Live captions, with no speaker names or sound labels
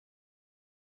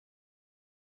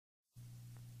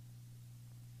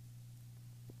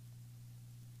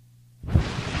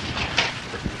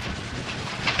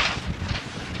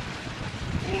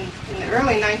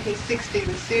early 1960s,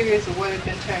 a series of what had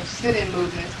been termed sit-in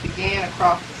movements began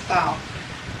across the South.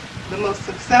 The most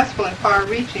successful and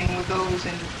far-reaching were those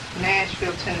in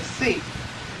Nashville, Tennessee.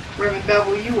 Reverend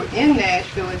Bevel, you were in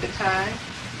Nashville at the time,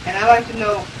 and I'd like to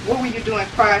know, what were you doing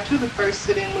prior to the first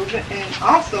sit-in movement, and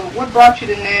also, what brought you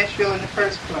to Nashville in the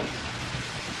first place?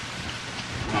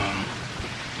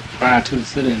 Prior to the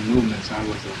sit-in movements, I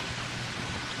was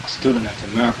a student at the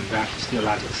American Baptist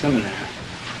Theological Seminary,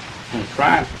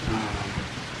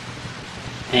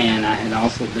 and I had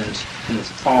also been, in the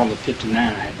fall of '59,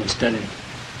 I had been studying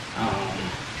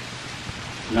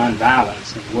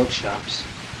nonviolence and workshops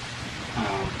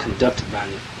conducted by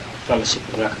the Fellowship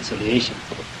of Reconciliation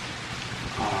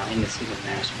in the city of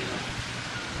Nashville,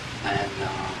 and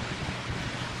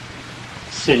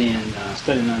studying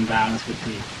nonviolence with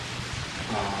the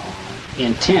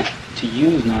intent to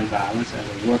use nonviolence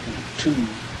as a working tool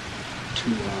to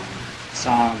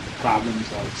solve the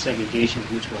problems of segregation,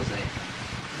 which was a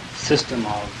system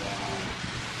of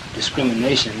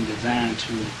discrimination designed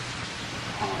to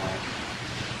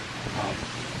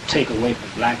take away from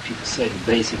black people certain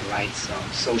basic rights,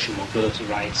 social mobility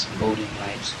rights, voting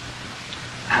rights,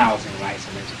 housing rights,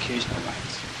 and educational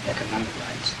rights, economic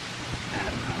rights.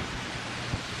 And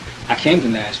I came to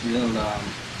Nashville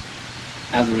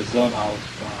as a result of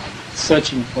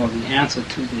searching for the answer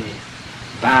to the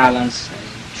violence and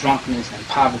drunkenness and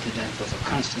poverty that was a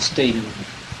constant state in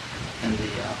the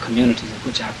communities in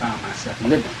which I found myself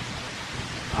living.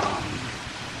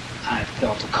 I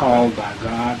felt a call by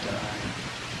God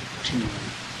to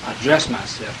address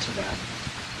myself to that,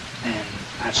 and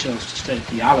I chose to study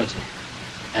theology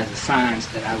as a science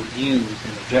that I would use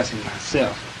in addressing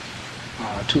myself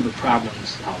to the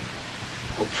problems of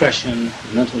oppression,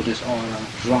 mental disorder,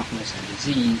 drunkenness, and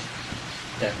disease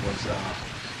that was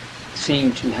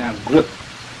seemed to have gripped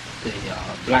the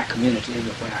black community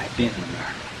everywhere I had been in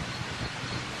America.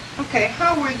 Okay,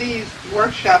 how were these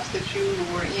workshops that you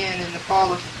were in the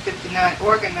fall of '59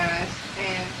 organized,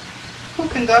 and who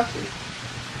conducted?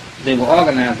 They were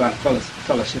organized by the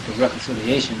Fellowship of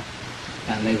Reconciliation,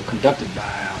 and they were conducted by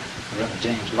Reverend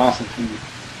James Lawson, who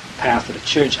pastored a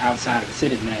church outside of the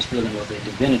city of Nashville and was a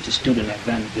divinity student at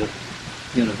Vanderbilt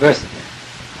University.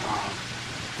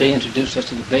 They introduced us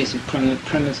to the basic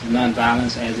premise of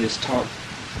nonviolence as is taught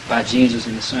by Jesus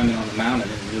in the Sermon on the Mount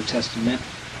and in the New Testament,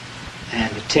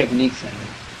 and the techniques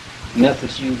and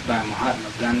methods used by Mahatma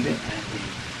Gandhi, and the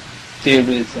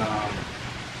theories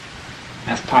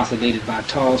as postulated by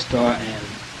Tolstoy and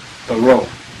Thoreau.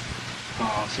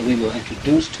 So we were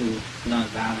introduced to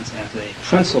nonviolence as a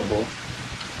principle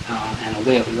and a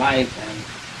way of life,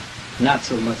 and not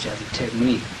so much as a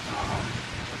technique.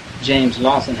 James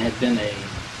Lawson had been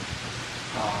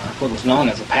what was known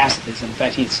as a pacifist. In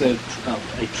fact, he served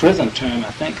a prison term,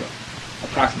 I think, of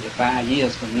approximately 5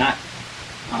 years for not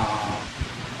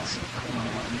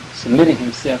submitting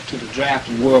himself to the draft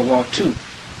in World War II.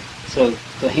 So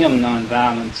for him,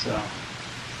 nonviolence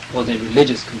was a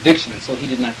religious conviction, so he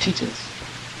did not teach us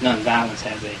nonviolence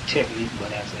as a technique,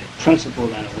 but as a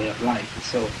principle and a way of life. And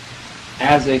so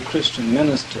as a Christian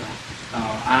minister,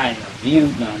 I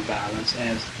viewed nonviolence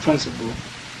as a principle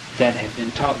that had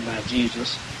been taught by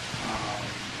Jesus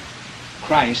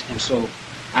Christ, and so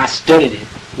I studied it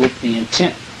with the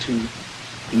intent to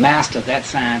master that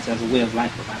science as a way of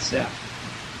life for myself.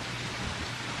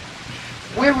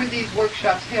 Where were these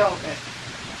workshops held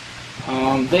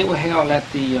at? They were held at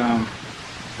the,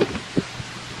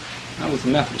 that was the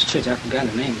Methodist Church. I forgot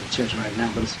the name of the church right now,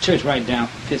 but it's a church right down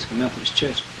from Episcopal Methodist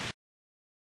Church